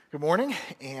Good morning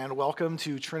and welcome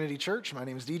to Trinity Church. My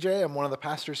name is DJ. I'm one of the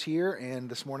pastors here, and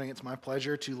this morning it's my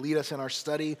pleasure to lead us in our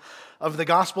study of the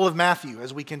Gospel of Matthew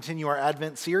as we continue our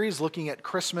Advent series looking at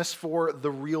Christmas for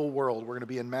the real world. We're going to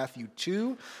be in Matthew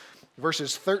 2,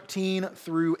 verses 13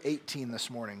 through 18 this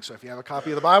morning. So if you have a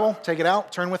copy of the Bible, take it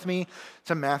out, turn with me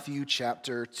to Matthew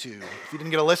chapter 2. If you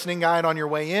didn't get a listening guide on your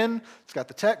way in, it's got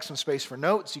the text, some space for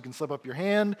notes. You can slip up your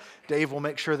hand. Dave will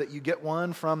make sure that you get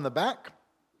one from the back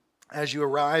as you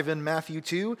arrive in Matthew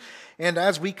 2, and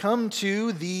as we come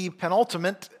to the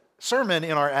penultimate sermon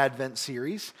in our Advent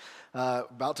series,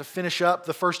 about to finish up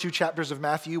the first two chapters of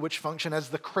Matthew, which function as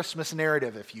the Christmas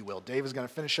narrative, if you will. Dave is going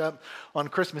to finish up on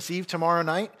Christmas Eve tomorrow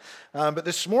night, but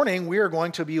this morning we are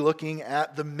going to be looking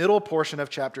at the middle portion of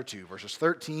chapter 2, verses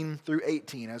 13 through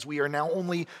 18, as we are now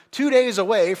only 2 days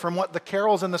away from what the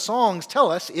carols and the songs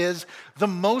tell us is the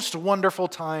most wonderful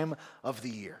time of the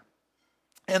year.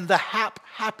 And the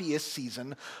happiest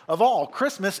season of all.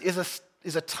 Christmas is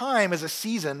a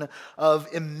season of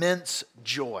immense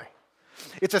joy.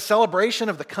 It's a celebration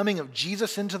of the coming of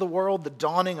Jesus into the world, the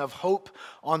dawning of hope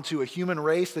onto a human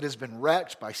race that has been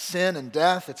wrecked by sin and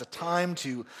death. It's a time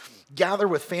to gather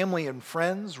with family and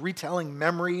friends, retelling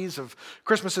memories of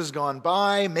Christmases gone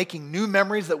by, making new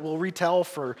memories that we'll retell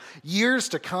for years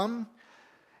to come.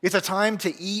 It's a time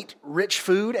to eat rich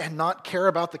food and not care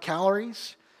about the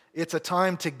calories. It's a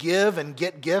time to give and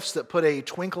get gifts that put a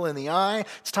twinkle in the eye.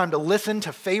 It's time to listen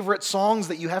to favorite songs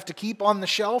that you have to keep on the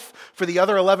shelf for the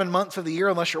other 11 months of the year,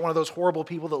 unless you're one of those horrible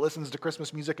people that listens to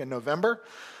Christmas music in November.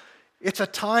 It's a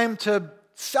time to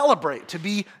celebrate, to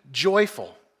be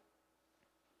joyful.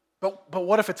 But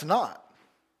what if it's not?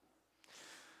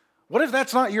 What if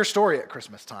that's not your story at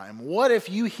Christmas time? What if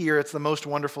you hear it's the most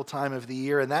wonderful time of the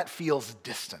year and that feels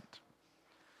distant?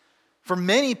 For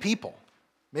many people,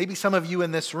 maybe some of you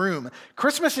in this room,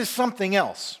 Christmas is something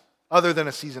else other than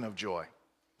a season of joy.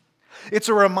 It's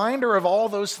a reminder of all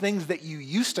those things that you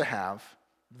used to have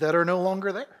that are no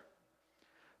longer there.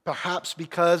 Perhaps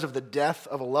because of the death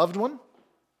of a loved one.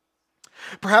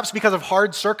 Perhaps because of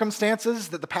hard circumstances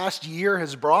that the past year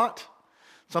has brought.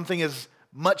 Something is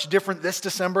much different this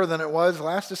December than it was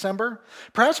last December.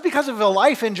 Perhaps because of a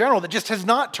life in general that just has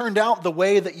not turned out the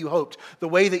way that you hoped, the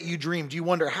way that you dreamed. You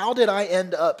wonder, how did I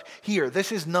end up here?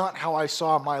 This is not how I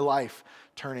saw my life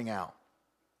turning out.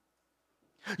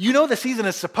 You know the season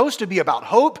is supposed to be about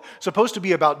hope, supposed to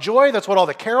be about joy. That's what all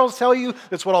the carols tell you.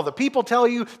 That's what all the people tell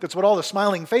you. That's what all the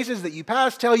smiling faces that you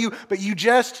pass tell you, but you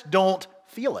just don't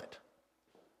feel it.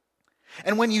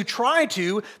 And when you try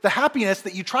to, the happiness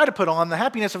that you try to put on, the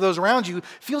happiness of those around you,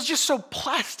 feels just so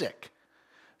plastic.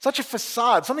 Such a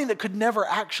facade, something that could never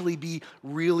actually be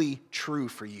really true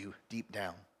for you deep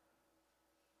down.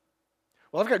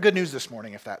 Well, I've got good news this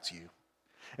morning if that's you.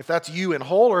 If that's you in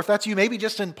whole, or if that's you maybe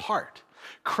just in part.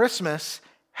 Christmas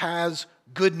has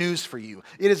good news for you.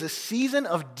 It is a season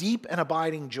of deep and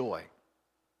abiding joy.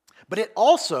 But it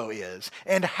also is,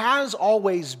 and has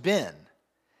always been,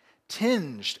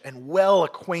 tinged and well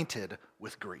acquainted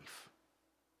with grief.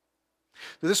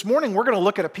 So this morning we're going to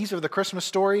look at a piece of the Christmas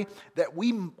story that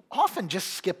we often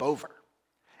just skip over.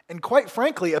 And quite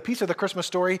frankly, a piece of the Christmas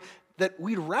story that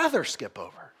we'd rather skip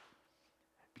over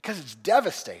because it's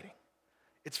devastating.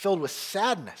 It's filled with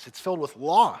sadness. It's filled with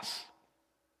loss.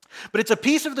 But it's a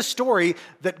piece of the story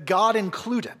that God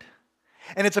included.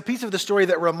 And it's a piece of the story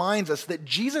that reminds us that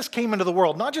Jesus came into the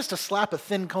world not just to slap a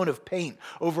thin coat of paint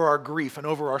over our grief and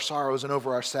over our sorrows and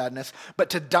over our sadness, but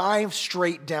to dive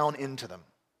straight down into them,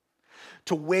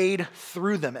 to wade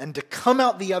through them and to come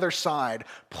out the other side,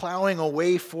 plowing a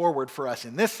way forward for us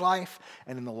in this life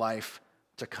and in the life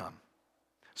to come.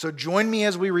 So join me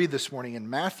as we read this morning in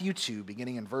Matthew 2,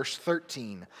 beginning in verse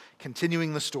 13,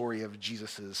 continuing the story of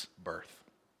Jesus' birth.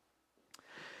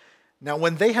 Now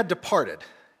when they had departed,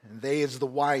 and they is the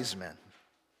wise men.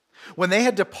 When they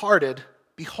had departed,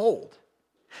 behold,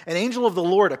 an angel of the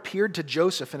Lord appeared to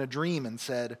Joseph in a dream and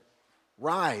said,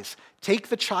 "Rise, take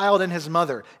the child and his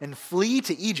mother, and flee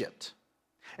to Egypt,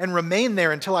 and remain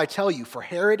there until I tell you, for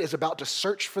Herod is about to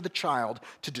search for the child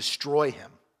to destroy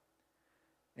him."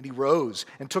 And he rose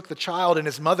and took the child and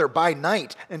his mother by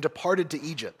night and departed to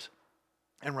Egypt,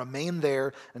 and remained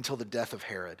there until the death of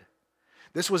Herod.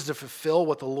 This was to fulfill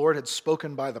what the Lord had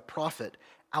spoken by the prophet,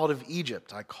 "Out of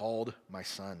Egypt I called my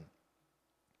son."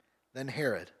 Then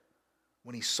Herod,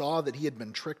 when he saw that he had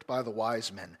been tricked by the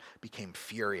wise men, became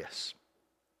furious.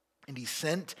 And he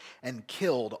sent and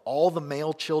killed all the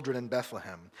male children in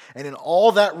Bethlehem and in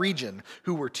all that region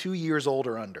who were 2 years old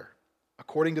or under,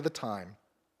 according to the time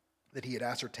that he had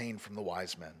ascertained from the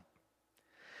wise men.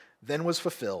 Then was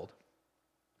fulfilled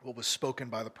what was spoken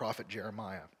by the prophet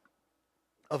Jeremiah.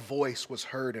 a voice was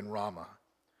heard in Ramah,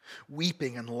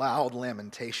 weeping and loud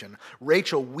lamentation.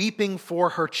 Rachel weeping for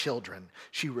her children.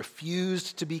 She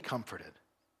refused to be comforted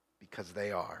because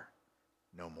they are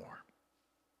no more.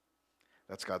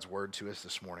 That's God's word to us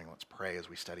this morning. Let's pray as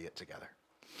we study it together.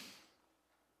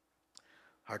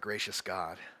 Our gracious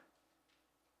God,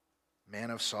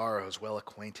 man of sorrows, well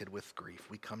acquainted with grief,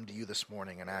 we come to you this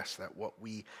morning and ask that what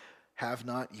we have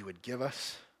not, you would give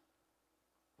us.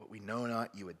 What we know not,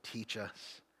 you would teach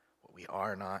us. What we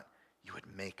are not, you would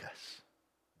make us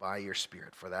by your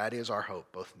Spirit. For that is our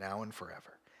hope, both now and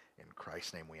forever. In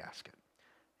Christ's name we ask it.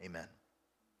 Amen.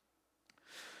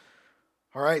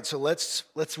 All right, so let's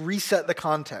reset the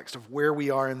context of where we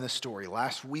are in this story.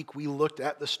 Last week we looked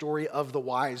at the story of the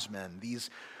wise men, these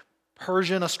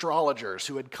Persian astrologers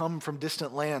who had come from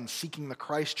distant lands seeking the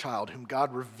Christ child whom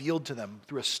God revealed to them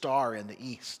through a star in the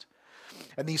east.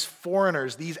 And these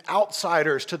foreigners, these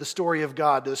outsiders to the story of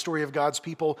God, to the story of God's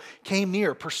people, came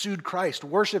near, pursued Christ,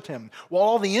 worshiped him, while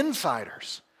all the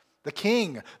insiders, the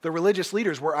king, the religious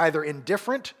leaders, were either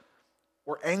indifferent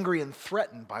or angry and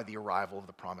threatened by the arrival of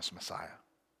the promised Messiah.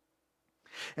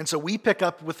 And so we pick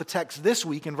up with the text this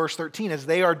week in verse 13 as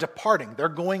they are departing. They're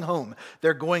going home.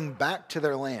 They're going back to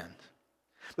their land.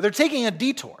 But they're taking a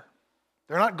detour.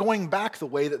 They're not going back the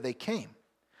way that they came.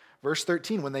 Verse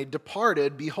 13, when they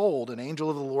departed, behold, an angel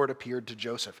of the Lord appeared to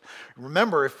Joseph.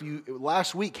 Remember,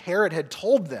 last week, Herod had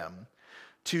told them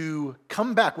to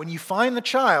come back. When you find the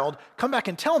child, come back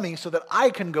and tell me so that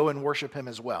I can go and worship him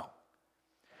as well.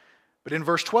 But in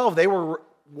verse 12, they were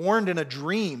warned in a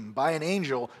dream by an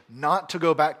angel not to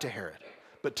go back to Herod,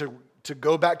 but to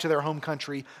go back to their home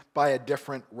country by a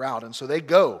different route. And so they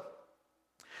go.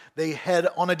 They head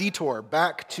on a detour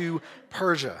back to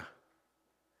Persia.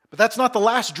 But that's not the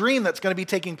last dream that's going to be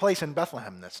taking place in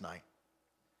Bethlehem this night.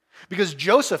 Because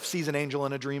Joseph sees an angel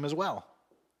in a dream as well.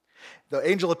 The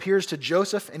angel appears to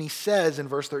Joseph and he says in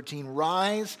verse 13,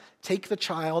 "Rise, take the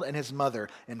child and his mother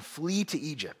and flee to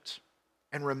Egypt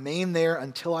and remain there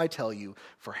until I tell you,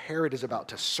 for Herod is about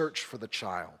to search for the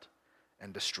child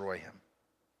and destroy him."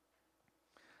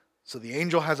 So the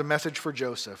angel has a message for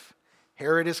Joseph.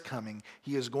 Herod is coming.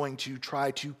 He is going to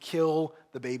try to kill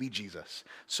the baby Jesus.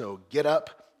 So get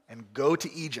up and go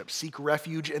to Egypt, seek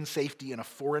refuge and safety in a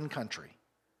foreign country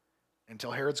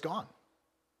until Herod's gone.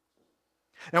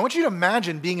 Now, I want you to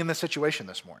imagine being in this situation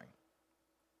this morning.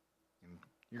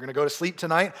 You're going to go to sleep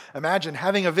tonight. Imagine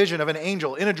having a vision of an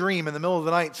angel in a dream in the middle of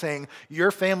the night saying,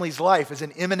 your family's life is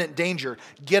in imminent danger.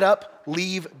 Get up,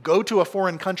 leave, go to a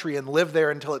foreign country and live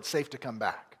there until it's safe to come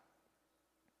back.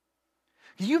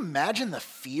 Can you imagine the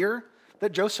fear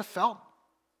that Joseph felt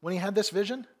when he had this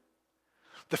vision?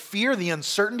 The fear, the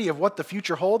uncertainty of what the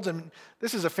future holds. And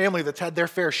this is a family that's had their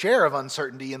fair share of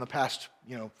uncertainty in the past,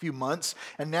 few months.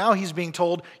 And now he's being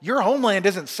told, your homeland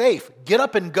isn't safe. Get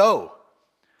up and go.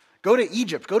 Go to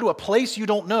Egypt. Go to a place you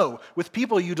don't know with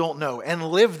people you don't know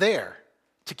and live there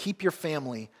to keep your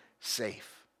family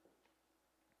safe.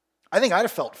 I think I'd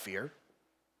have felt fear.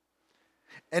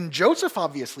 And Joseph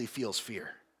obviously feels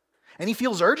fear. And he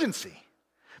feels urgency.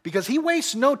 Because he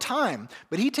wastes no time,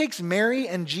 but he takes Mary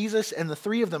and Jesus and the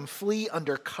three of them flee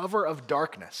under cover of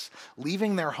darkness,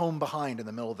 leaving their home behind in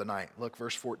the middle of the night. Look,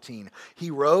 verse 14. He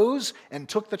rose and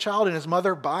took the child and his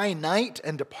mother by night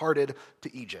and departed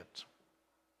to Egypt.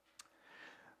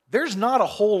 There's not a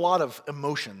whole lot of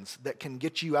emotions that can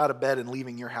get you out of bed and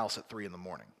leaving your house at 3 a.m.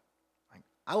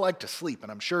 I like to sleep,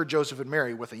 and I'm sure Joseph and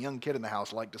Mary, with a young kid in the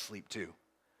house, like to sleep too.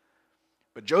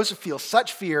 But Joseph feels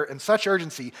such fear and such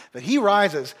urgency that he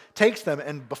rises, takes them,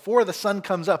 and before the sun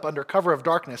comes up under cover of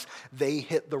darkness, they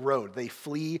hit the road. They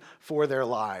flee for their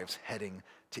lives, heading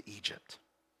to Egypt.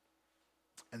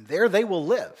 And there they will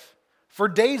live for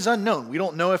days unknown. We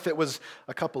don't know if it was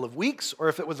a couple of weeks or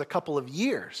if it was a couple of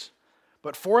years.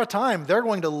 But for a time, they're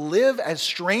going to live as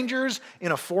strangers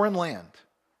in a foreign land,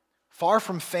 far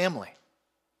from family,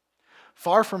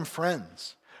 far from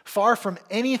friends, far from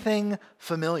anything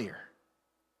familiar.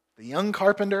 The young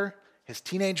carpenter, his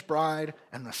teenage bride,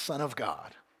 and the Son of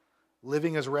God,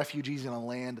 living as refugees in a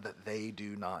land that they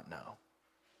do not know.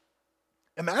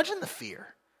 Imagine the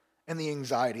fear and the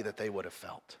anxiety that they would have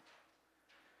felt.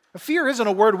 Fear isn't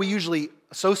a word we usually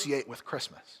associate with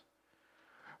Christmas.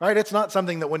 Right? It's not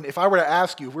something that if I were to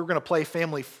ask you, if we were going to play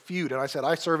Family Feud, and I said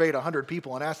I surveyed 100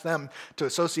 people and asked them to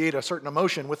associate a certain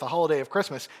emotion with the holiday of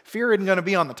Christmas, fear isn't going to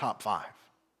be on the top 5.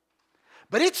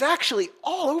 But it's actually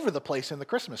all over the place in the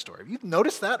Christmas story. Have you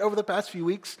noticed that over the past few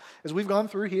weeks as we've gone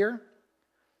through here?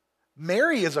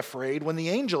 Mary is afraid when the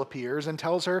angel appears and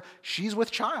tells her she's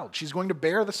with child. She's going to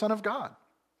bear the Son of God.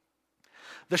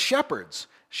 The shepherds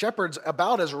Shepherds,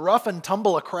 about as rough and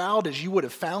tumble a crowd as you would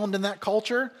have found in that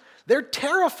culture, they're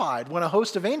terrified when a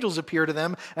host of angels appear to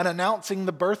them and announcing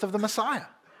the birth of the Messiah.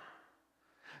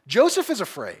 Joseph is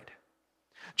afraid.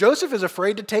 Joseph is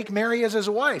afraid to take Mary as his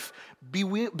wife,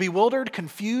 bewildered,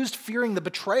 confused, fearing the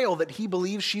betrayal that he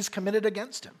believes she's committed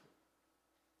against him.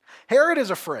 Herod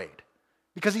is afraid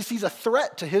because he sees a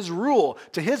threat to his rule,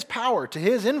 to his power, to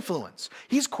his influence.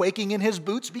 He's quaking in his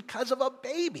boots because of a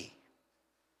baby.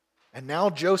 And now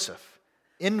Joseph,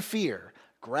 in fear,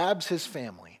 grabs his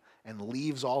family and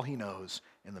leaves all he knows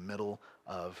in the middle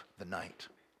of the night.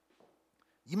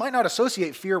 You might not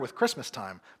associate fear with Christmas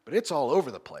time, but it's all over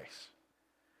the place.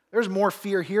 There's more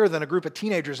fear here than a group of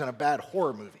teenagers in a bad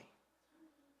horror movie.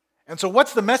 And so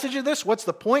what's the message of this? What's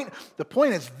the point? The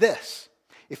point is this.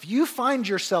 If you find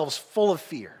yourselves full of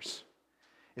fears,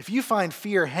 if you find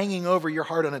fear hanging over your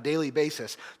heart on a daily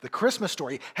basis, the Christmas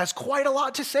story has quite a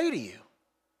lot to say to you.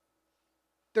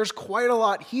 There's quite a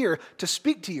lot here to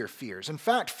speak to your fears. In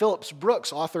fact, Phillips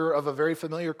Brooks, author of a very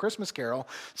familiar Christmas carol,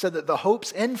 said that the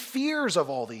hopes and fears of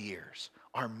all the years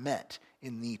are met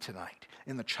in thee tonight,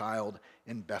 in the child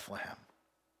in Bethlehem.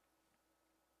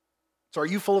 So are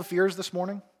you full of fears this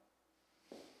morning?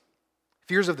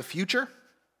 Fears of the future?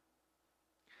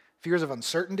 Fears of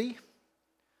uncertainty?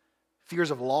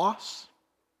 Fears of loss?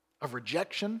 Of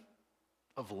rejection?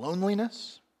 Of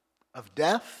loneliness? Of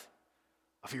death?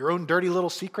 Of your own dirty little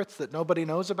secrets that nobody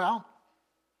knows about?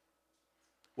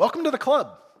 Welcome to the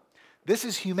club. This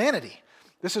is humanity.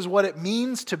 This is what it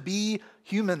means to be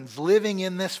humans living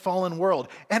in this fallen world.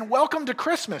 And welcome to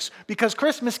Christmas, because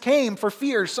Christmas came for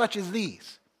fears such as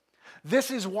these.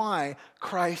 This is why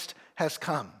Christ has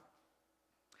come.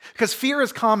 Because fear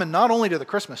is common not only to the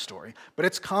Christmas story, but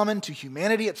it's common to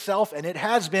humanity itself, and it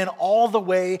has been all the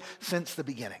way since the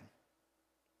beginning.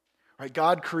 Right?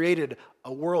 God created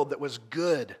a world that was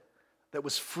good, that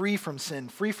was free from sin,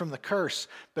 free from the curse.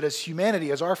 But as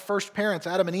humanity, as our first parents,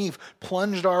 Adam and Eve,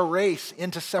 plunged our race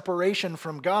into separation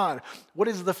from God, what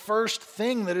is the first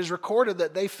thing that is recorded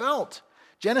that they felt?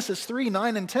 Genesis 3,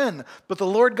 9 and 10. But the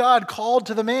Lord God called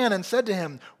to the man and said to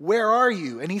him, "Where are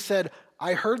you?" And he said,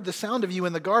 "I heard the sound of you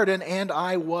in the garden, and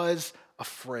I was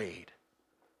afraid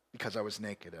because I was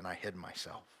naked and I hid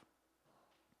myself."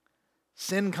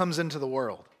 Sin comes into the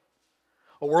world.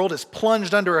 A world is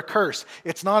plunged under a curse.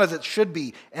 It's not as it should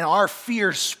be, and our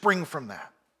fears spring from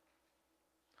that.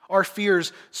 Our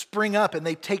fears spring up and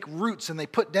they take roots and they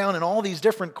put down in all these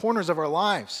different corners of our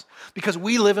lives because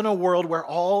we live in a world where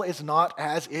all is not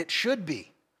as it should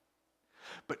be.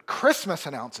 But Christmas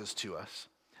announces to us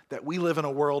that we live in a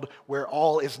world where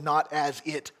all is not as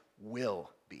it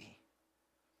will be.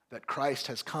 That Christ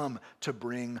has come to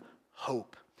bring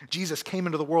hope. Jesus came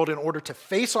into the world in order to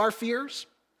face our fears,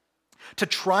 to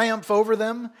triumph over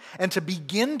them, and to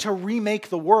begin to remake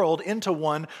the world into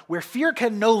one where fear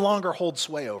can no longer hold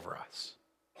sway over us.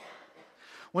 I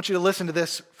want you to listen to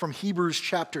this from Hebrews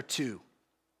chapter 2,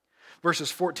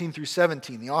 verses 14 through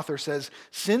 17. The author says,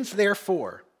 "Since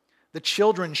therefore the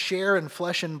children share in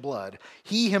flesh and blood,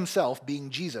 he himself, being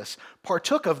Jesus,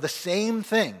 partook of the same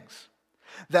things,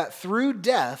 that through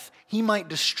death he might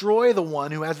destroy the one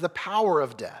who has the power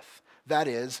of death, that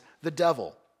is, the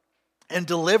devil, and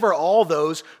deliver all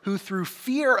those who through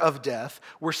fear of death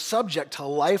were subject to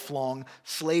lifelong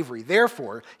slavery.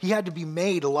 Therefore, he had to be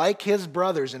made like his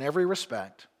brothers in every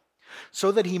respect, so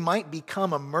that he might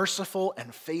become a merciful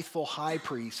and faithful high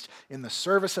priest in the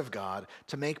service of God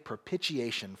to make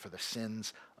propitiation for the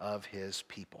sins of his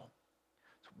people."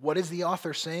 What is the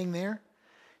author saying there?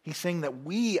 He's saying that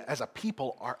we as a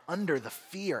people are under the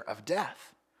fear of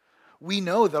death. We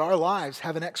know that our lives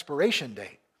have an expiration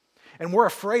date. And we're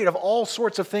afraid of all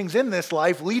sorts of things in this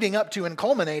life leading up to and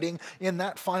culminating in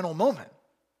that final moment.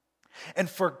 And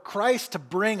for Christ to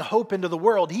bring hope into the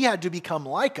world, he had to become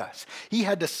like us. He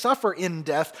had to suffer in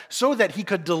death so that he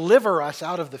could deliver us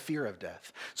out of the fear of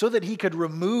death, so that he could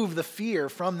remove the fear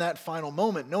from that final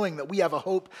moment, knowing that we have a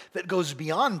hope that goes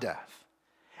beyond death.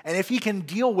 And if he can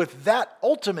deal with that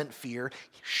ultimate fear,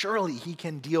 surely he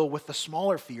can deal with the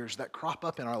smaller fears that crop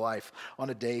up in our life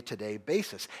on a day-to-day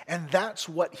basis. And that's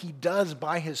what he does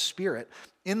by his Spirit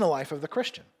in the life of the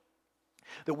Christian.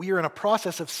 That we are in a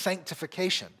process of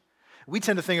sanctification. We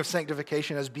tend to think of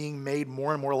sanctification as being made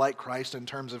more and more like Christ in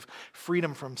terms of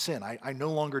freedom from sin. I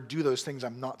no longer do those things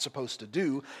I'm not supposed to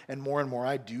do, and more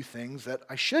I do things that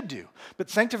I should do. But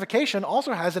sanctification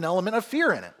also has an element of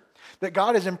fear in it. That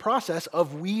God is in process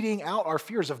of weeding out our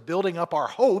fears, of building up our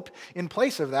hope in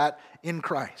place of that in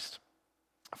Christ.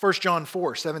 1 John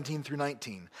 4, 17 through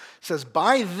 19 says,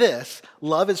 "By this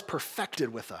love is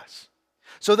perfected with us,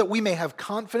 so that we may have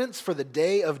confidence for the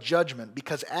day of judgment,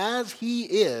 because as he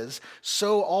is,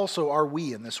 so also are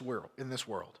we in this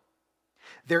world.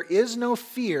 There is no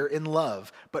fear in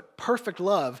love, but perfect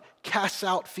love casts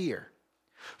out fear.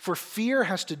 For fear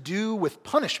has to do with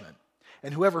punishment,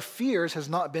 and whoever fears has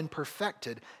not been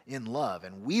perfected in love.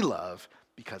 And we love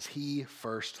because he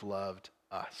first loved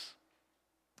us.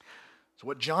 So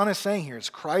what John is saying here is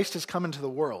Christ has come into the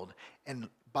world, and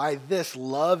by this,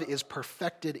 love is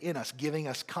perfected in us, giving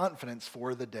us confidence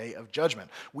for the day of judgment.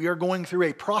 We are going through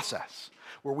a process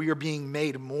where we are being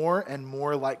made more and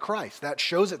more like Christ. That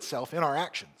shows itself in our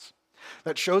actions.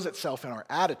 That shows itself in our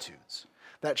attitudes.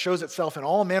 That shows itself in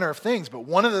all manner of things. But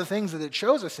one of the things that it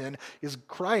shows us in is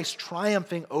Christ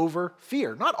triumphing over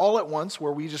fear. Not all at once,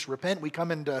 where we just repent, we come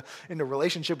into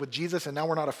relationship with Jesus, and now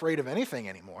we're not afraid of anything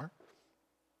anymore.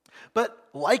 But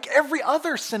like every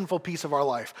other sinful piece of our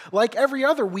life, like every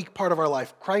other weak part of our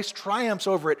life, Christ triumphs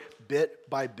over it bit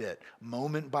by bit,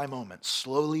 moment by moment,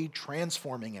 slowly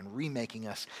transforming and remaking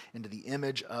us into the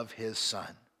image of his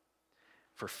Son.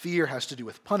 For fear has to do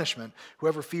with punishment.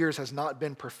 Whoever fears has not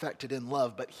been perfected in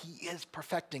love, but he is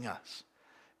perfecting us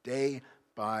day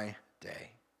by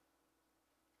day.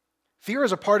 Fear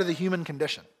is a part of the human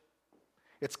condition.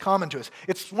 It's common to us.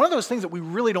 It's one of those things that we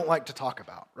really don't like to talk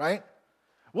about, right?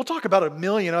 We'll talk about a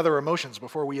million other emotions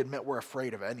before we admit we're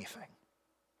afraid of anything.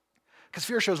 Because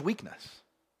fear shows weakness.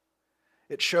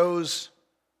 It shows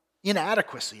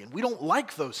inadequacy, and we don't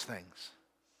like those things.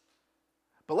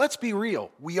 But let's be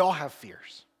real. We all have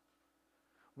fears.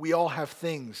 We all have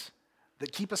things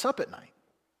that keep us up at night,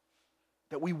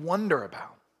 that we wonder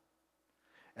about.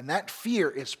 And that fear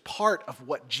is part of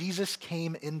what Jesus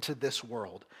came into this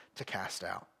world to cast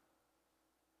out.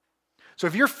 So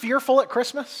if you're fearful at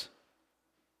Christmas,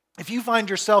 if you find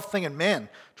yourself thinking, man,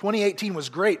 2018 was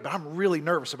great, but I'm really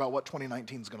nervous about what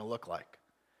 2019 is going to look like,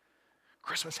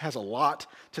 Christmas has a lot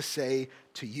to say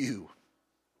to you.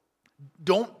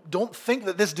 Don't think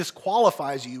that this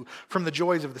disqualifies you from the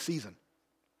joys of the season.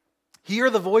 Hear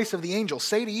the voice of the angel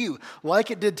say to you,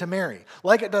 like it did to Mary,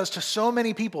 like it does to so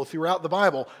many people throughout the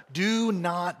Bible, do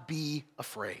not be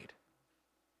afraid.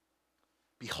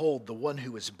 Behold, the one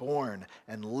who was born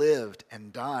and lived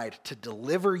and died to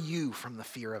deliver you from the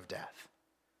fear of death.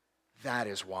 That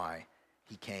is why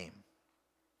he came.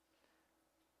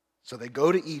 So they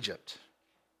go to Egypt.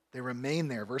 They remain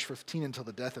there, verse 15, until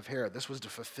the death of Herod. This was to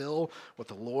fulfill what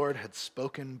the Lord had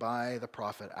spoken by the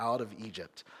prophet, out of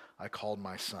Egypt I called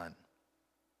my son.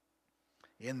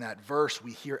 In that verse,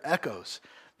 we hear echoes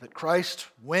that Christ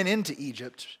went into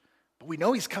Egypt, but we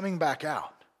know he's coming back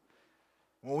out.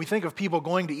 When we think of people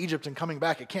going to Egypt and coming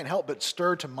back, it can't help but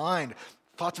stir to mind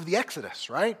thoughts of the Exodus,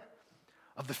 right?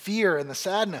 Of the fear and the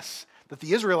sadness that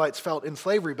the Israelites felt in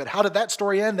slavery. But how did that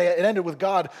story end? It ended with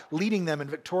God leading them in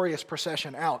victorious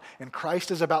procession out. And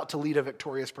Christ is about to lead a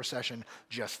victorious procession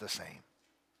just the same.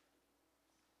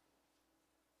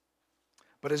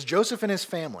 But as Joseph and his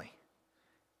family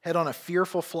head on a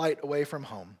fearful flight away from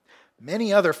home,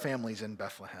 many other families in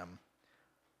Bethlehem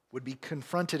would be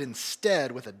confronted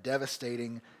instead with a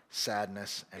devastating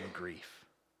sadness and grief.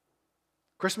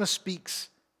 Christmas speaks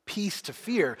peace to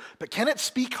fear, but can it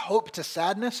speak hope to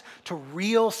sadness, to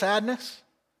real sadness?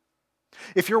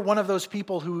 If you're one of those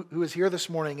people who is here this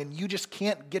morning and you just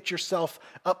can't get yourself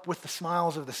up with the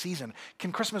smiles of the season,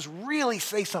 can Christmas really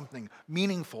say something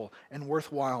meaningful and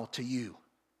worthwhile to you?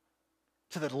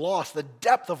 To the loss, the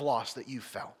depth of loss that you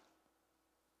felt?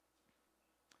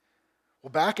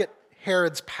 Well, back at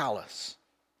Herod's palace,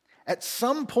 at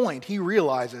some point he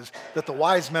realizes that the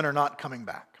wise men are not coming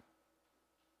back.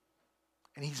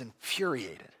 And he's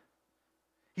infuriated.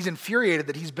 He's infuriated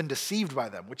that he's been deceived by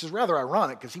them, which is rather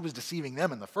ironic because he was deceiving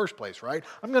them in the first place, right?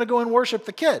 I'm going to go and worship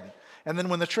the kid. And then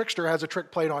when the trickster has a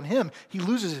trick played on him, he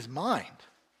loses his mind.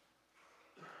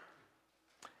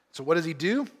 So what does he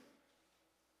do?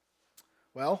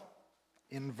 Well,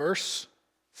 in verse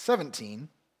 17,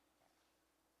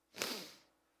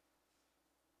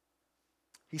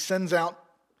 he sends out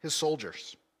his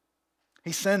soldiers.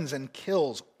 He sends and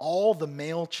kills all the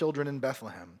male children in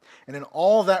Bethlehem and in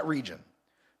all that region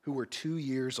who were 2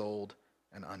 years old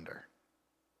and under.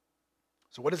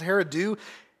 So what does Herod do?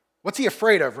 What's he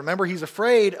afraid of? Remember, he's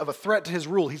afraid of a threat to his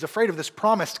rule. He's afraid of this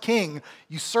promised king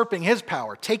usurping his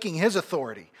power, taking his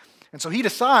authority. And so he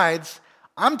decides,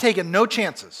 I'm taking no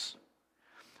chances,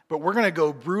 but we're going to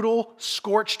go brutal,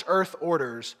 scorched earth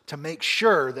orders to make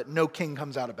sure that no king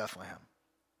comes out of Bethlehem.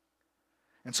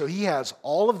 And so he has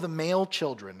all of the male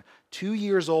children, 2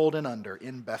 years old and under,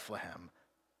 in Bethlehem,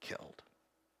 killed.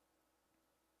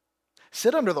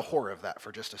 Sit under the horror of that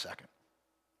for just a second.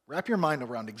 Wrap your mind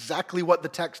around exactly what the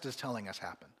text is telling us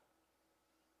happened.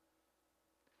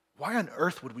 Why on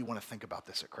earth would we want to think about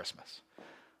this at Christmas?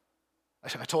 I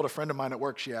told a friend of mine at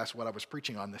work, she asked what I was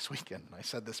preaching on this weekend, and I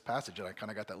said this passage, and I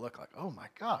kind of got that look like, oh my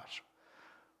gosh,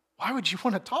 why would you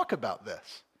want to talk about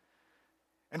this?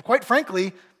 And quite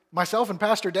frankly, myself and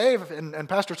Pastor Dave and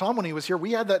Pastor Tom, when he was here,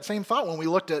 we had that same thought when we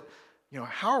looked at,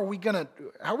 how are we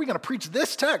gonna preach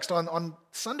this text on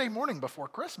Sunday morning before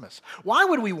Christmas? Why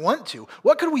would we want to?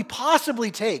 What could we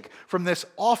possibly take from this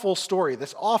awful story,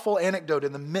 this awful anecdote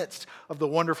in the midst of the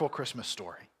wonderful Christmas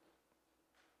story?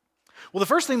 Well, the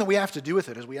first thing that we have to do with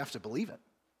it is we have to believe it.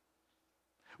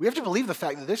 We have to believe the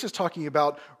fact that this is talking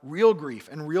about real grief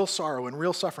and real sorrow and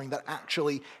real suffering that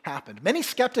actually happened. Many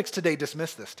skeptics today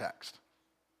dismiss this text.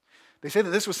 They say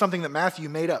that this was something that Matthew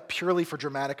made up purely for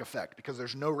dramatic effect because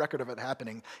there's no record of it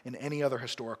happening in any other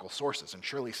historical sources, and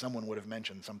surely someone would have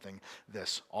mentioned something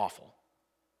this awful.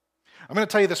 I'm going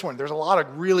to tell you this morning, there's a lot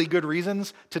of really good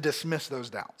reasons to dismiss those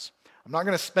doubts. I'm not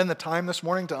going to spend the time this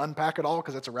morning to unpack it all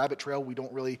because it's a rabbit trail we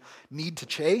don't really need to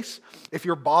chase. If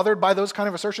you're bothered by those kind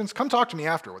of assertions, come talk to me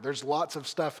afterward. There's lots of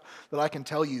stuff that I can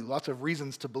tell you, lots of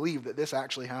reasons to believe that this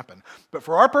actually happened. But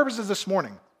for our purposes this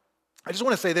morning, I just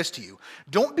want to say this to you.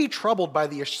 Don't be troubled by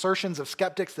the assertions of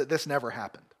skeptics that this never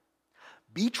happened.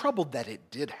 Be troubled that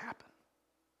it did happen.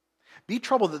 Be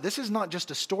troubled that this is not just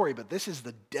a story, but this is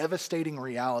the devastating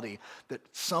reality that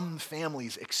some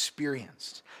families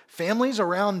experienced. Families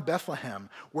around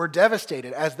Bethlehem were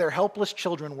devastated as their helpless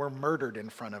children were murdered in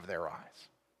front of their eyes.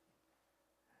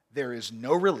 There is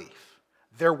no relief.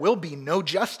 There will be no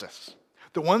justice.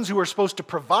 The ones who are supposed to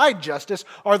provide justice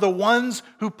are the ones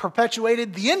who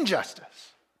perpetuated the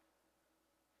injustice.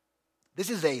 This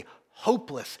is a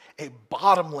hopeless, a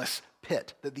bottomless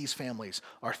pit that these families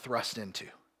are thrust into.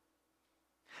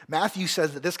 Matthew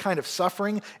says that this kind of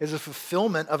suffering is a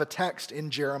fulfillment of a text in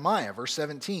Jeremiah, verse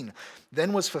 17.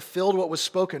 Then was fulfilled what was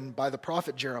spoken by the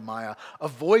prophet Jeremiah. A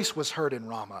voice was heard in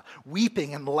Ramah,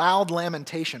 weeping and loud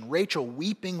lamentation, Rachel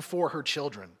weeping for her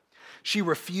children. She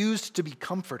refused to be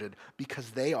comforted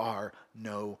because they are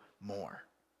no more.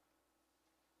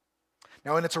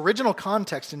 Now, in its original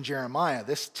context in Jeremiah,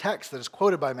 this text that is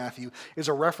quoted by Matthew is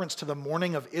a reference to the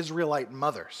mourning of Israelite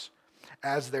mothers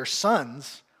as their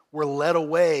sons were led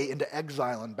away into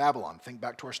exile in Babylon. Think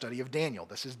back to our study of Daniel.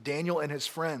 This is Daniel and his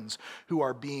friends who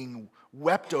are being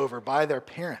wept over by their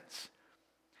parents.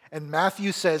 And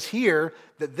Matthew says here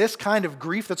that this kind of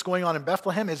grief that's going on in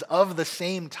Bethlehem is of the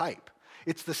same type.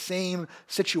 It's the same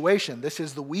situation. This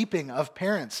is the weeping of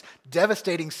parents,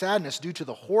 devastating sadness due to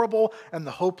the horrible and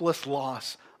the hopeless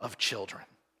loss of children.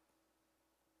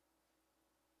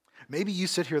 Maybe you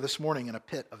sit here this morning in a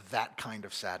pit of that kind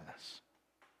of sadness.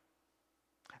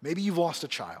 Maybe you've lost a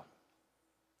child.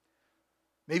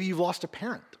 Maybe you've lost a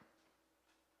parent.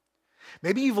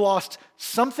 Maybe you've lost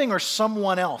something or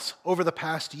someone else over the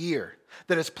past year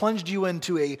that has plunged you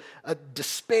into a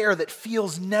despair that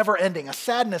feels never ending, a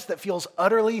sadness that feels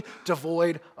utterly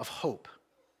devoid of hope.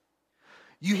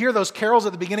 You hear those carols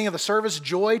at the beginning of the service,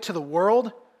 joy to the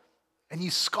world, and you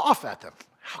scoff at them.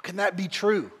 How can that be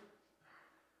true?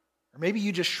 Or maybe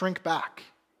you just shrink back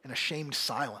in ashamed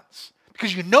silence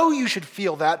because you know you should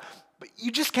feel that, but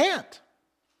you just can't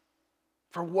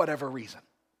for whatever reason.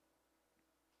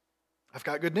 I've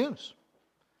got good news.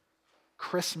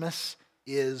 Christmas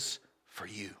is for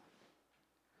you.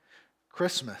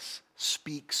 Christmas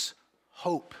speaks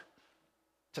hope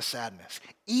to sadness,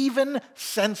 even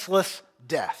senseless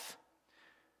death.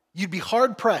 You'd be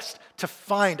hard-pressed to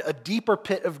find a deeper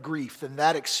pit of grief than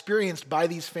that experienced by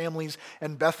these families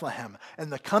in Bethlehem. And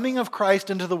the coming of Christ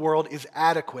into the world is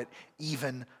adequate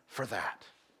even for that.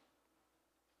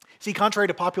 See, contrary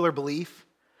to popular belief,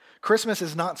 Christmas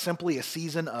is not simply a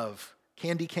season of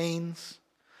candy canes,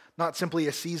 not simply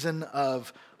a season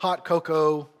of hot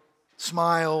cocoa,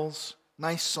 smiles,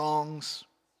 nice songs.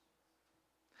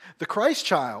 The Christ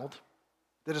child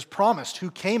that is promised,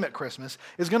 who came at Christmas,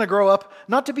 is going to grow up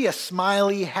not to be a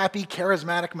smiley, happy,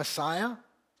 charismatic Messiah,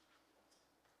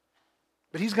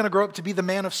 but he's going to grow up to be the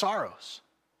man of sorrows,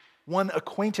 one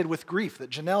acquainted with grief that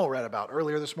Janelle read about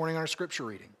earlier this morning in our scripture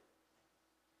reading.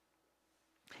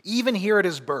 Even here at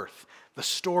his birth, the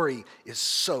story is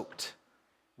soaked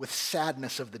with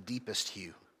sadness of the deepest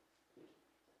hue.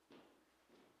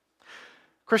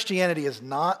 Christianity is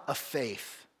not a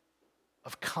faith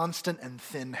of constant and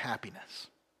thin happiness.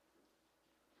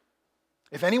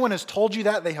 If anyone has told you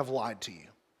that, they have lied to you.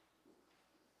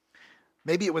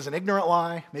 Maybe it was an ignorant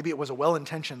lie, maybe it was a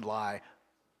well-intentioned lie,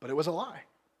 but it was a lie.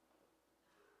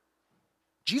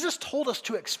 Jesus told us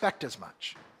to expect as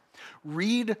much.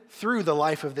 Read through the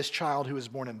life of this child who was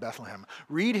born in Bethlehem.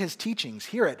 Read his teachings,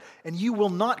 hear it, and you will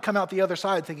not come out the other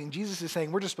side thinking Jesus is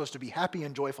saying we're just supposed to be happy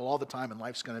and joyful all the time and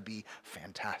life's going to be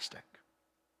fantastic.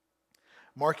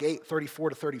 Mark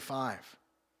 8:34-35.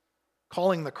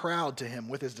 Calling the crowd to him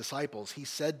with his disciples, he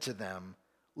said to them,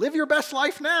 "Live your best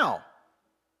life now."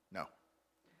 No.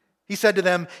 He said to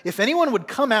them, "If anyone would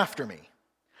come after me,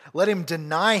 let him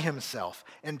deny himself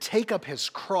and take up his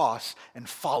cross and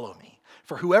follow me.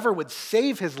 For whoever would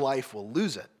save his life will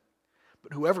lose it,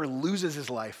 but whoever loses his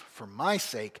life for my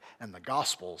sake and the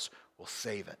gospel's will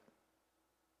save it."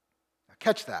 Now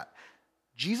catch that.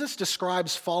 Jesus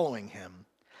describes following him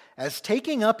as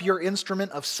taking up your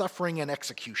instrument of suffering and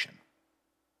execution.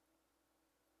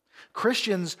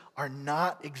 Christians are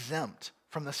not exempt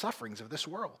from the sufferings of this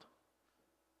world.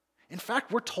 In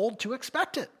fact, we're told to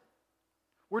expect it.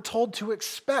 We're told to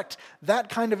expect that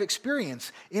kind of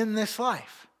experience in this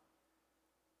life.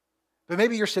 But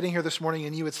maybe you're sitting here this morning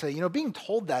and you would say, being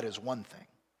told that is one thing.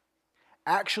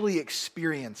 Actually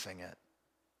experiencing it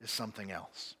is something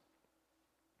else.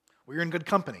 Well, you're in good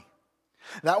company.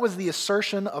 That was the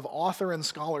assertion of author and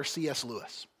scholar C.S.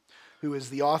 Lewis, who is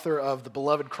the author of the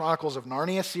beloved Chronicles of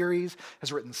Narnia series,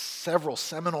 has written several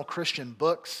seminal Christian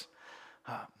books.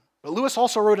 But Lewis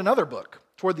also wrote another book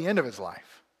toward the end of his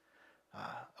life,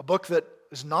 a book that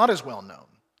is not as well known,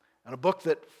 and a book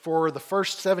that for the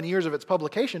first 7 years of its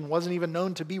publication wasn't even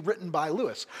known to be written by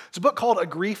Lewis. It's a book called A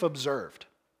Grief Observed.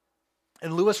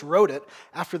 And Lewis wrote it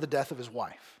after the death of his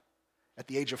wife at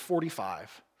the age of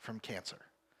 45 from cancer.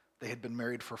 They had been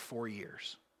married for 4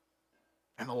 years,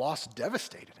 and the loss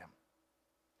devastated him.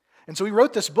 And so he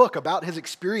wrote this book about his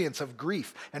experience of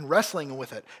grief and wrestling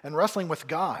with it and wrestling with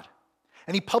God.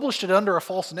 And he published it under a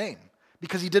false name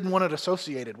because he didn't want it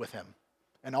associated with him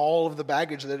and all of the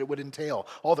baggage that it would entail,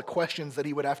 all the questions that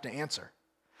he would have to answer.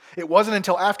 It wasn't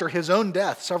until after his own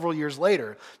death, several years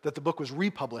later, that the book was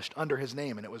republished under his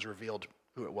name and it was revealed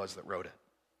who it was that wrote it.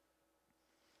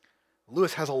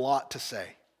 Lewis has a lot to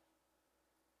say.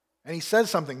 And he says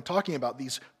something talking about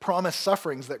these promised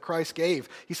sufferings that Christ gave.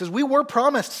 He says, we were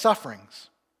promised sufferings.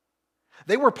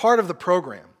 They were part of the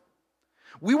program.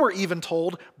 We were even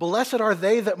told, blessed are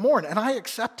they that mourn, and I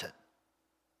accept it.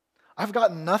 I've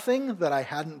got nothing that I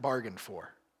hadn't bargained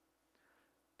for.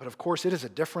 But of course, it is a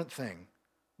different thing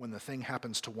when the thing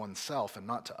happens to oneself and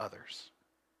not to others.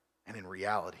 And in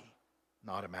reality,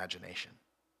 not imagination.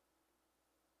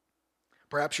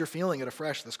 Perhaps you're feeling it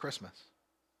afresh this Christmas.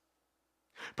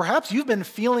 Perhaps you've been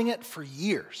feeling it for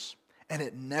years, and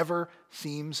it never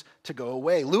seems to go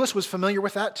away. Lewis was familiar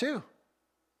with that too.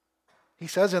 He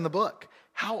says in the book,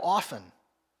 how often?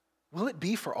 Will it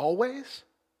be for always?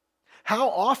 How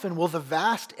often will the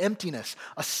vast emptiness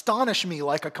astonish me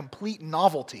like a complete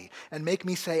novelty and make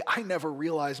me say, I never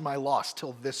realized my loss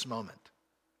till this moment?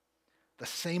 The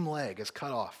same leg is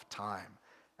cut off time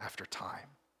after time.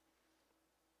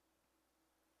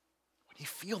 When you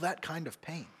feel that kind of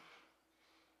pain,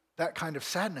 that kind of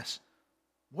sadness,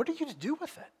 what are you to do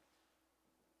with it?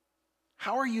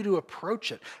 How are you to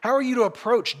approach it? How are you to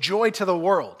approach joy to the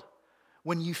world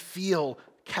when you feel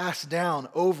cast down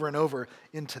over and over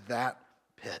into that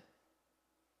pit?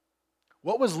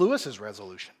 What was Lewis's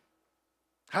resolution?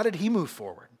 How did he move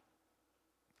forward?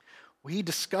 Well, he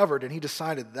discovered and he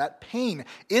decided that pain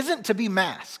isn't to be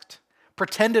masked,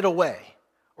 pretended away,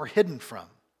 or hidden from,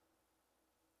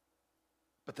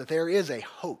 but that there is a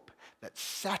hope that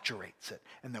saturates it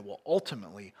and that will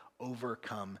ultimately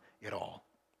overcome it all.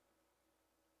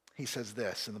 He says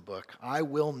this in the book, I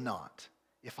will not,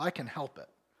 if I can help it,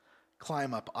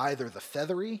 climb up either the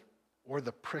feathery or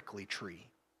the prickly tree.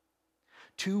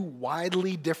 Two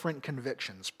widely different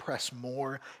convictions press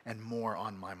more and more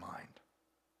on my mind.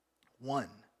 One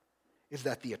is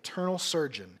that the eternal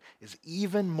surgeon is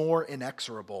even more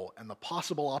inexorable and the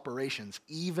possible operations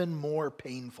even more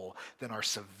painful than our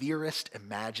severest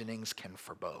imaginings can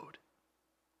forebode.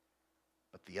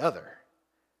 But the other,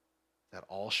 that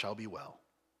all shall be well,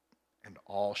 and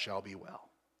all shall be well,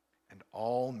 and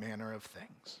all manner of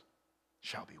things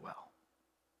shall be well.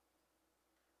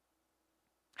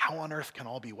 How on earth can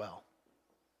all be well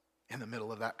in the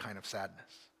middle of that kind of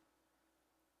sadness?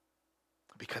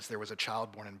 Because there was a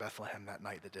child born in Bethlehem that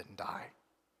night that didn't die.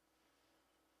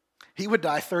 He would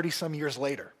die 30-some years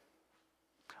later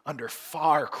under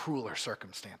far crueler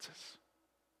circumstances.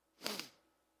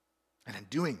 And in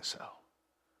doing so,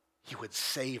 he would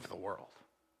save the world.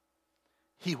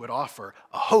 He would offer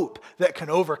a hope that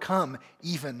can overcome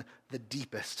even the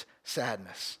deepest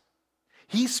sadness.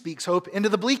 He speaks hope into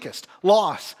the bleakest: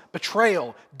 loss,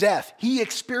 betrayal, death. He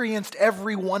experienced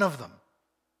every one of them.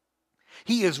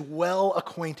 He is well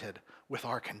acquainted with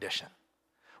our condition,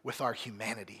 with our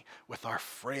humanity, with our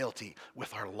frailty,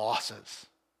 with our losses.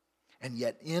 And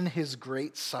yet in his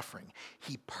great suffering,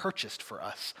 he purchased for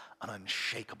us an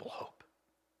unshakable hope.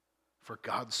 For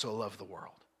God so loved the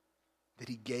world that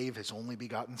he gave his only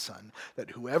begotten Son,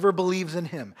 that whoever believes in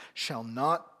him shall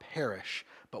not perish,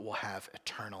 but will have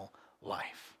eternal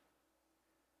life.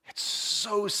 It's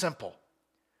so simple.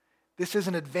 This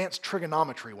isn't advanced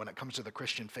trigonometry when it comes to the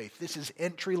Christian faith. This is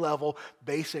entry-level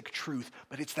basic truth,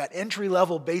 but it's that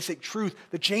entry-level basic truth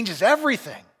that changes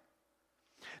everything,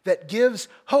 that gives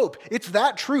hope. It's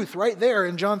that truth right there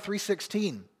in John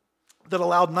 3:16 that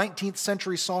allowed 19th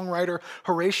century songwriter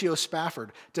Horatio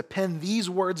Spafford to pen these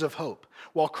words of hope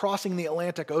while crossing the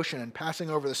Atlantic Ocean and passing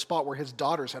over the spot where his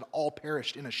daughters had all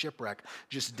perished in a shipwreck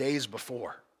just days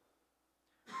before.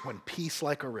 When peace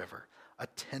like a river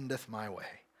attendeth my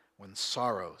way, when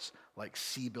sorrows like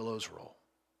sea billows roll,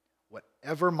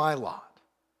 whatever my lot,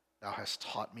 thou hast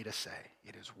taught me to say,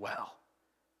 it is well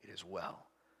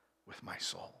with my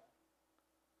soul.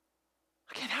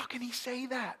 Again, how can he say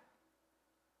that?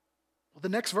 Well, the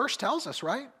next verse tells us,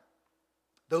 right?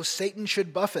 Though Satan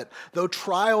should buffet, though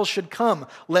trials should come,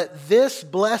 let this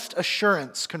blessed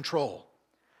assurance control,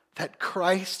 that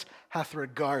Christ hath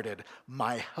regarded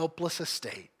my helpless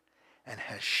estate and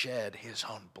has shed his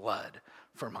own blood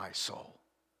for my soul.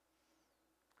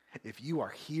 If you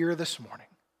are here this morning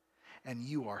and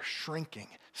you are shrinking,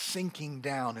 sinking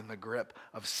down in the grip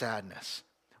of sadness,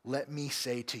 let me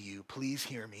say to you, please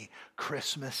hear me,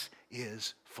 Christmas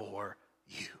is for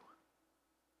you.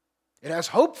 It has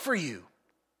hope for you.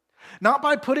 Not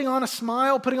by putting on a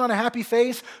smile, putting on a happy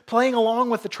face, playing along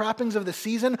with the trappings of the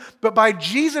season, but by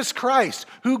Jesus Christ,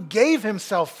 who gave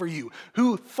himself for you,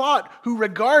 who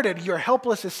regarded your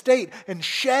helpless estate and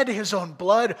shed his own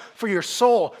blood for your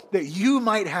soul, that you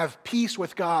might have peace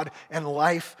with God and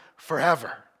life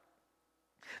forever.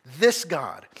 This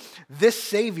God, this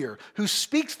Savior who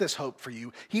speaks this hope for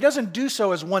you, he doesn't do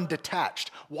so as one detached,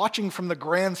 watching from the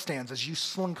grandstands as you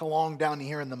slink along down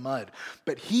here in the mud,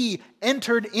 but he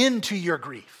entered into your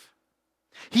grief.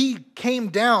 He came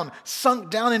down,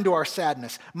 sunk down into our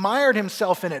sadness, mired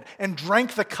himself in it, and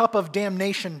drank the cup of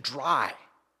damnation dry.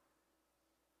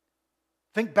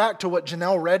 Think back to what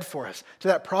Janelle read for us, to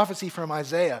that prophecy from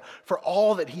Isaiah. For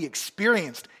all that he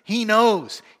experienced, he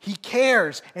knows, he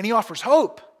cares, and he offers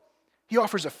hope. He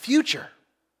offers a future.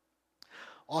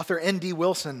 Author N.D.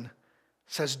 Wilson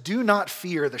says, do not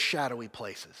fear the shadowy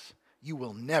places. You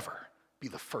will never be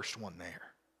the first one there.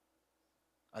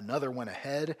 Another went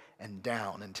ahead and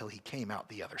down until he came out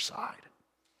the other side.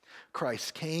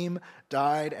 Christ came,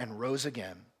 died, and rose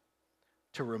again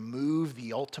to remove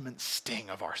the ultimate sting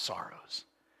of our sorrows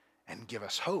and give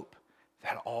us hope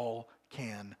that all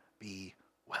can be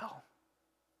well.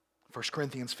 1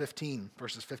 Corinthians 15,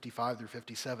 verses 55 through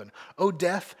 57. O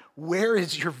death, where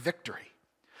is your victory?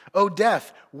 O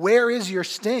death, where is your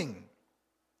sting?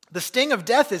 The sting of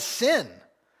death is sin,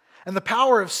 and the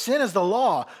power of sin is the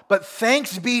law. But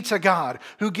thanks be to God,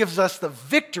 who gives us the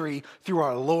victory through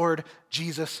our Lord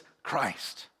Jesus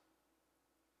Christ.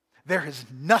 There is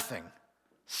nothing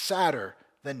sadder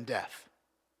than death,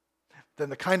 than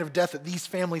the kind of death that these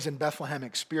families in Bethlehem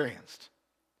experienced.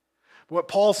 What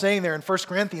Paul's saying there in 1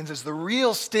 Corinthians is the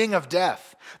real sting of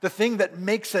death, the thing that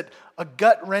makes it a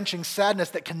gut-wrenching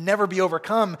sadness that can never be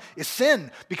overcome, is sin.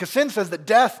 Because sin says that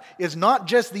death is not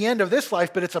just the end of this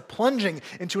life, but it's a plunging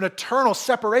into an eternal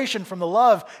separation from the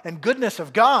love and goodness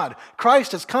of God.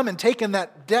 Christ has come and taken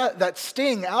that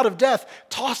sting out of death,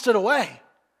 tossed it away.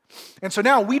 And so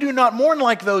now we do not mourn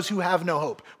like those who have no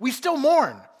hope. We still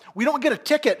mourn. We don't get a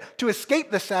ticket to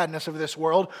escape the sadness of this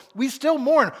world. We still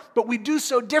mourn, but we do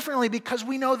so differently because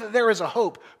we know that there is a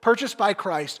hope purchased by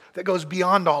Christ that goes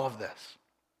beyond all of this.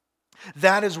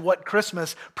 That is what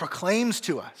Christmas proclaims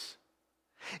to us.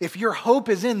 If your hope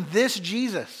is in this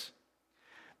Jesus,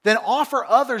 then offer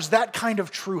others that kind of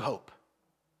true hope.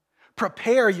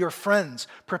 Prepare your friends,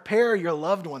 prepare your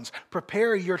loved ones,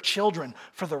 prepare your children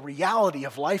for the reality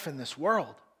of life in this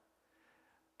world.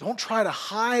 Don't try to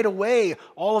hide away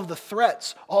all of the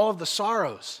threats, all of the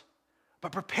sorrows,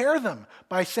 but prepare them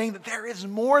by saying that there is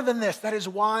more than this. That is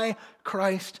why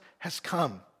Christ has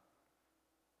come.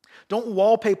 Don't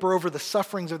wallpaper over the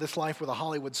sufferings of this life with a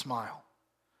Hollywood smile,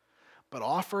 but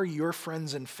offer your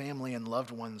friends and family and loved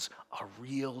ones a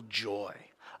real joy,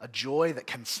 a joy that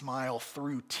can smile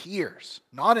through tears,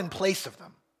 not in place of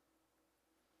them.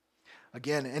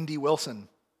 Again, N.D. Wilson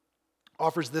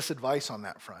offers this advice on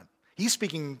that front. He's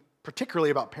speaking particularly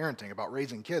about parenting, about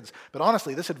raising kids. But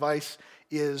honestly, this advice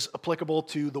is applicable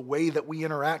to the way that we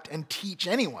interact and teach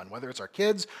anyone, whether it's our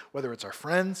kids, whether it's our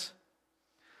friends.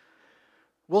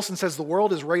 Wilson says the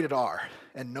world is rated R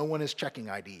and no one is checking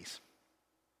IDs.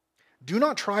 Do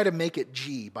not try to make it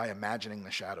G by imagining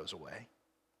the shadows away.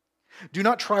 Do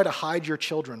not try to hide your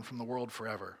children from the world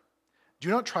forever. Do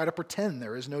not try to pretend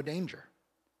there is no danger.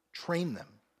 Train them.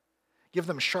 Give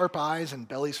them sharp eyes and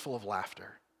bellies full of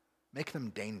laughter. Make them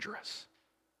dangerous.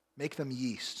 Make them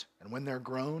yeast, and when they're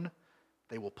grown,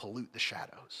 they will pollute the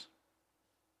shadows.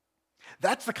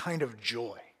 That's the kind of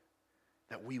joy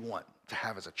that we want to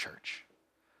have as a church.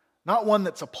 Not one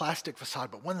that's a plastic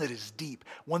facade, but one that is deep,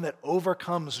 one that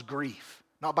overcomes grief,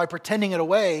 not by pretending it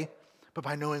away, but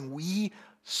by knowing we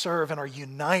serve and are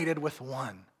united with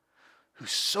one who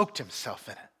soaked himself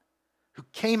in it, who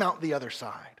came out the other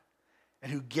side,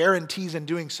 and who guarantees in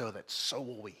doing so that so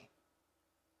will we.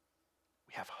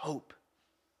 We have hope.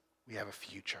 We have a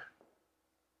future.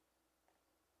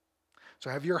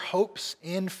 So have your hopes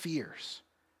and fears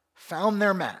found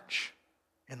their match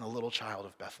in the little child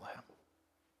of Bethlehem?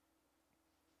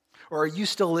 Or are you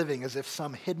still living as if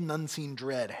some hidden, unseen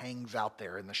dread hangs out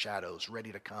there in the shadows,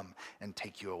 ready to come and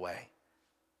take you away,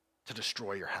 to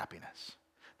destroy your happiness?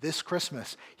 This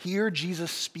Christmas, hear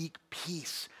Jesus speak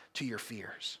peace to your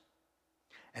fears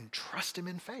and trust him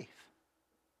in faith.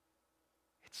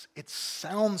 It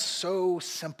sounds so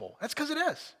simple. That's because it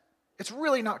is. It's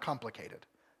really not complicated.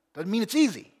 Doesn't mean it's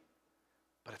easy,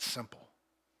 but it's simple.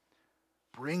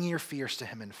 Bring your fears to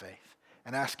him in faith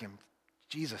and ask him,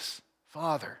 Jesus,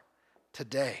 Father,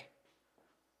 today,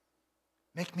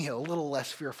 make me a little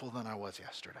less fearful than I was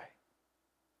yesterday.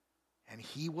 And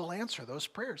he will answer those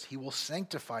prayers. He will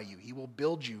sanctify you. He will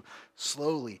build you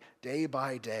slowly, day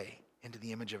by day, into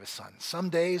the image of his son. Some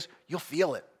days, you'll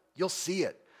feel it. You'll see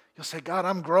it. You'll say, God,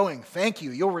 I'm growing. Thank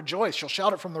you. You'll rejoice. You'll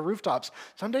shout it from the rooftops.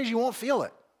 Some days you won't feel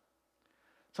it.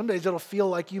 Some days it'll feel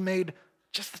like you made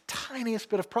just the tiniest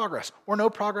bit of progress, or no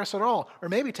progress at all, or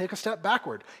maybe take a step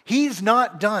backward. He's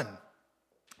not done.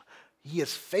 He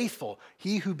is faithful.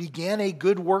 He who began a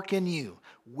good work in you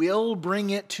will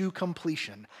bring it to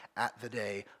completion at the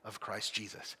day of Christ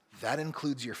Jesus. That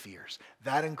includes your fears.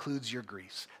 That includes your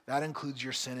griefs. That includes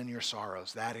your sin and your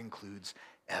sorrows. That includes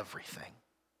everything.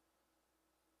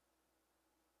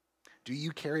 Do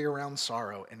you carry around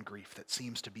sorrow and grief that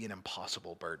seems to be an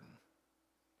impossible burden?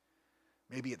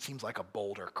 Maybe it seems like a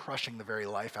boulder crushing the very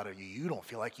life out of you. You don't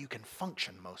feel like you can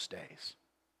function most days.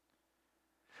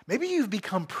 Maybe you've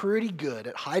become pretty good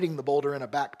at hiding the boulder in a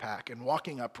backpack and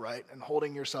walking upright and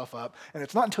holding yourself up, and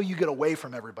it's not until you get away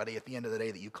from everybody at the end of the day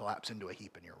that you collapse into a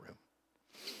heap in your room.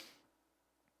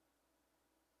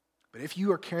 But if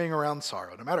you are carrying around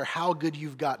sorrow, no matter how good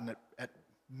you've gotten at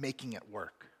making it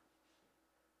work,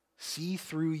 see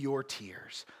through your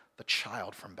tears the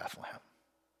child from Bethlehem,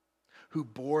 who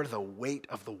bore the weight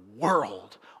of the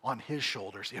world on his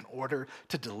shoulders in order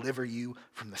to deliver you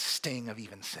from the sting of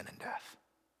even sin and death.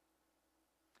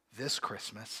 This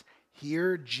Christmas,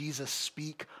 hear Jesus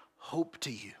speak hope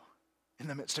to you in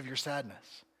the midst of your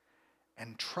sadness,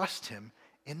 and trust him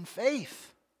in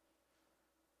faith.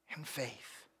 In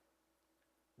faith.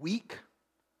 Weak,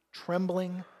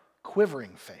 trembling,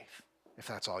 quivering faith, if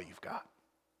that's all you've got.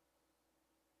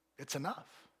 It's enough,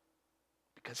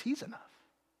 because he's enough.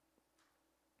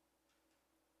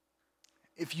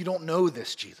 If you don't know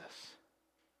this Jesus,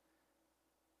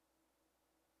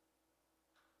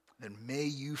 then may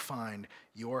you find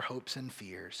your hopes and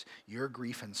fears, your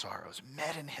grief and sorrows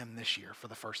met in him this year for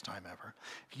the first time ever.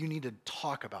 If you need to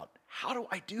talk about, how do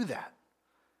I do that?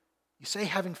 You say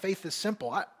having faith is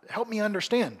simple. Help me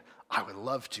understand. I would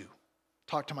love to.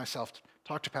 Talk to myself,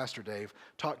 talk to Pastor Dave,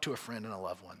 talk to a friend and a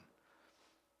loved one.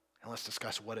 And let's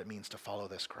discuss what it means to follow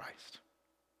this Christ.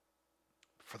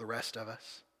 For the rest of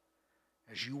us,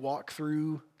 as you walk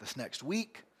through this next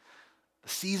week, the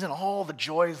season, all the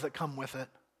joys that come with it,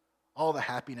 all the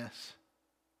happiness,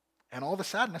 and all the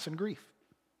sadness and grief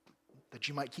that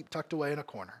you might keep tucked away in a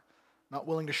corner, not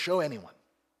willing to show anyone.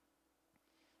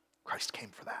 Christ came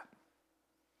for that.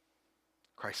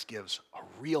 Christ gives a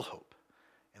real hope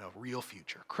and a real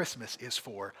future. Christmas is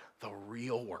for the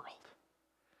real world.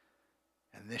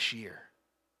 And this year,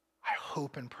 I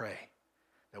hope and pray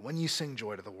that when you sing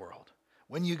joy to the world,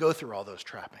 when you go through all those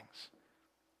trappings,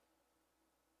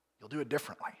 you'll do it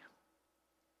differently.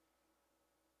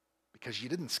 Because you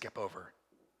didn't skip over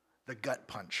the gut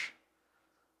punch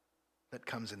that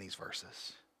comes in these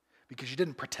verses. Because you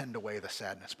didn't pretend away the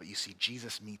sadness, but you see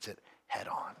Jesus meets it head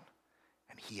on.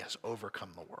 And he has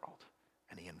overcome the world.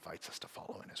 And he invites us to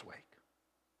follow in his wake.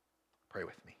 Pray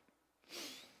with me.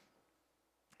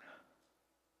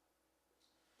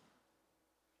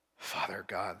 Father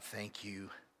God, thank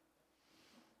you.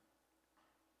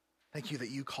 Thank you that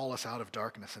you call us out of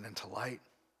darkness and into light.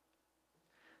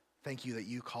 Thank you that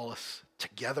you call us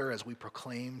together as we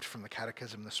proclaimed from the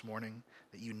catechism this morning,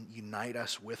 that you unite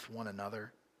us with one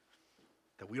another,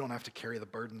 that we don't have to carry the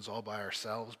burdens all by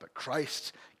ourselves, but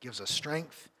Christ gives us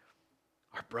strength.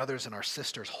 Our brothers and our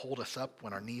sisters hold us up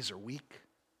when our knees are weak.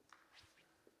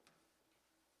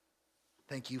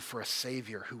 Thank you for a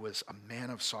Savior who was a man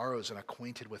of sorrows and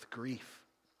acquainted with grief,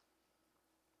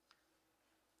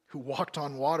 who walked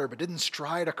on water but didn't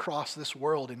stride across this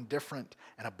world indifferent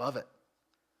and above it,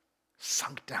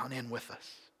 sunk down in with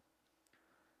us.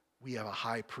 We have a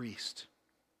high priest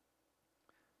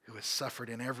who has suffered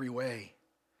in every way,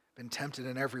 been tempted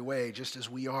in every way, just as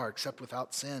we are, except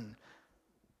without sin.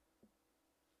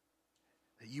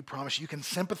 That you promise you can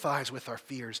sympathize with our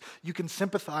fears. You can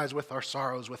sympathize with our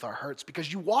sorrows, with our hurts,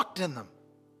 because you walked in them.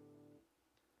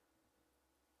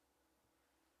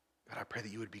 God, I pray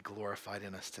that you would be glorified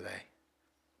in us today.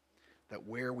 That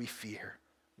where we fear,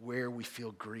 where we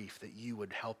feel grief, that you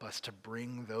would help us to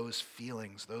bring those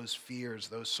feelings, those fears,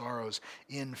 those sorrows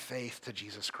in faith to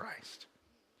Jesus Christ,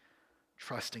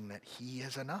 trusting that he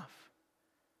is enough,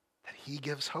 that he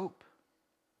gives hope,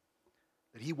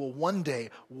 that he will one day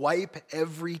wipe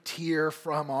every tear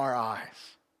from our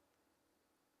eyes.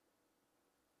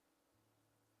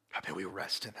 God, may we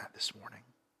rest in that this morning.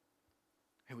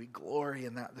 May we glory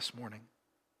in that this morning.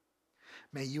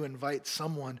 May you invite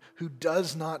someone who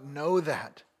does not know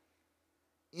that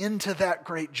into that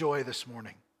great joy this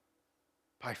morning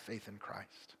by faith in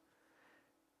Christ.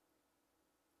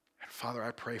 And Father,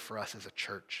 I pray for us as a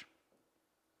church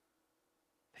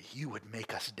that you would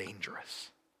make us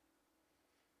dangerous,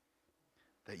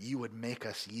 that you would make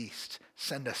us yeast,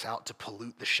 send us out to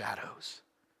pollute the shadows,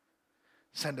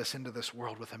 send us into this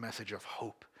world with a message of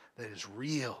hope that is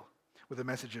real, with a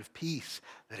message of peace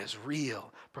that is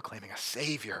real, proclaiming a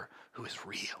Savior who is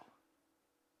real.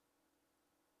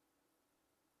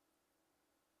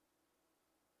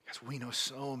 Because we know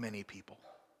so many people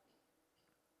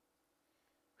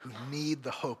who need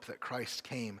the hope that Christ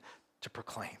came to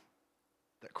proclaim,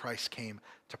 that Christ came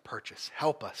to purchase.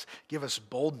 Help us, give us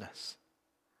boldness,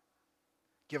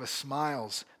 give us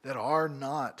smiles that are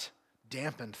not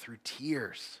dampened through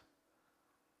tears.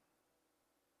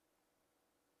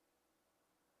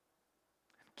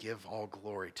 And give all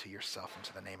glory to yourself and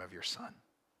to the name of your Son,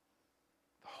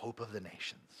 the hope of the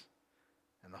nations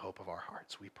and the hope of our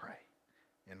hearts, we pray.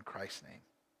 In Christ's name,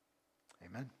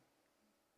 amen.